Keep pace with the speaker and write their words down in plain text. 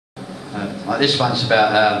Like this one's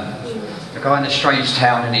about a guy in a strange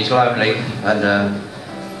town and he's lonely, and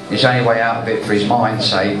his only way out of it for his mind's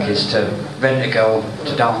sake is to rent a girl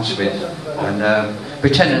to dance with and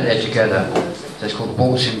pretend that they're together. So it's called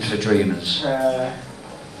Waltzing for Dreamers.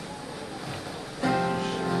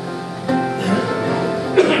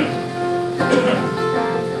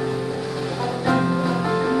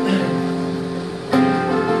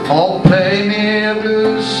 Oh, play me a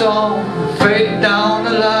blues song, fade down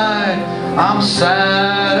the line. I'm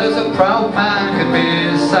sad as a proud man could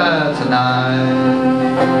be sad tonight.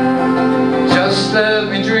 Just let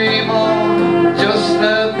me dream on, just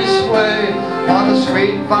let me sway, while the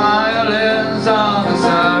sweet violins and the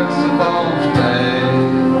saxophones play.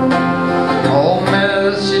 Oh,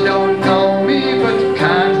 miss, you don't know me, but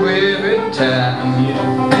can't we pretend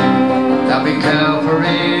that we care for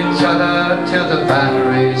each other till the band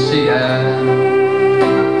reaches the end?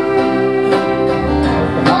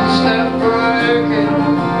 One step for breaking,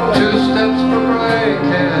 two steps for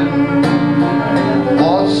breaking.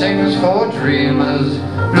 Waltzing's for dreamers,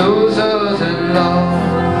 losers in love.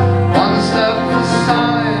 One step for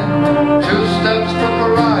sighing, two steps for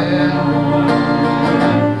crying.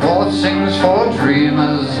 Waltzing's for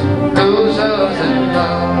dreamers, losers in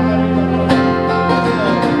love.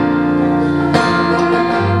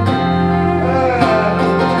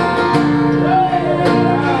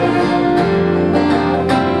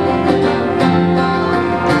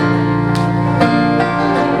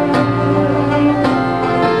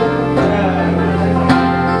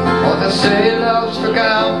 Say love's for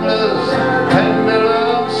gamblers,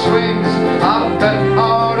 pendulum swings. I bet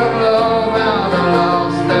out of love and the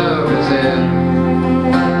lost there is in.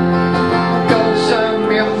 Don't send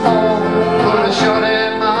me home, put a shot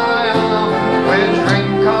in my arm. We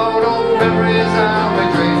drink out old memories and we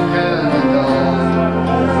drink in the dawn.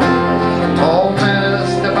 Oh,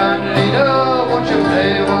 Mr. Band Leader, won't you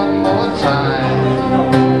play one more time?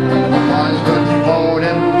 Boys good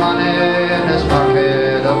folding money in his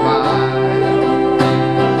pocket of mine.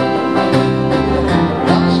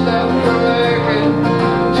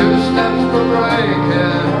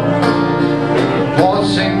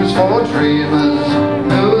 Waltzing's for dreamers,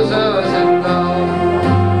 losers in love.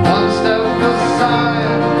 One step for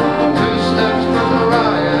sighing, two steps for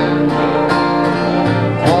crying.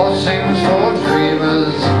 Waltzing's for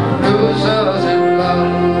dreamers, losers in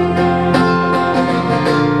love.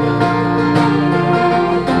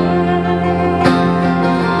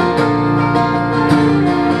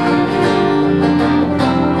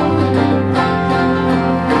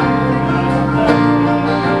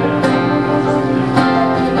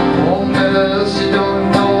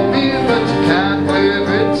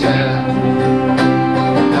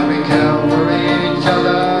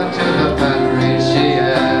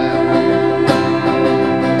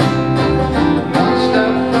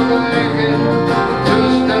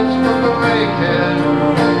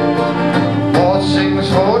 Waltzing's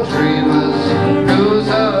for dreamers.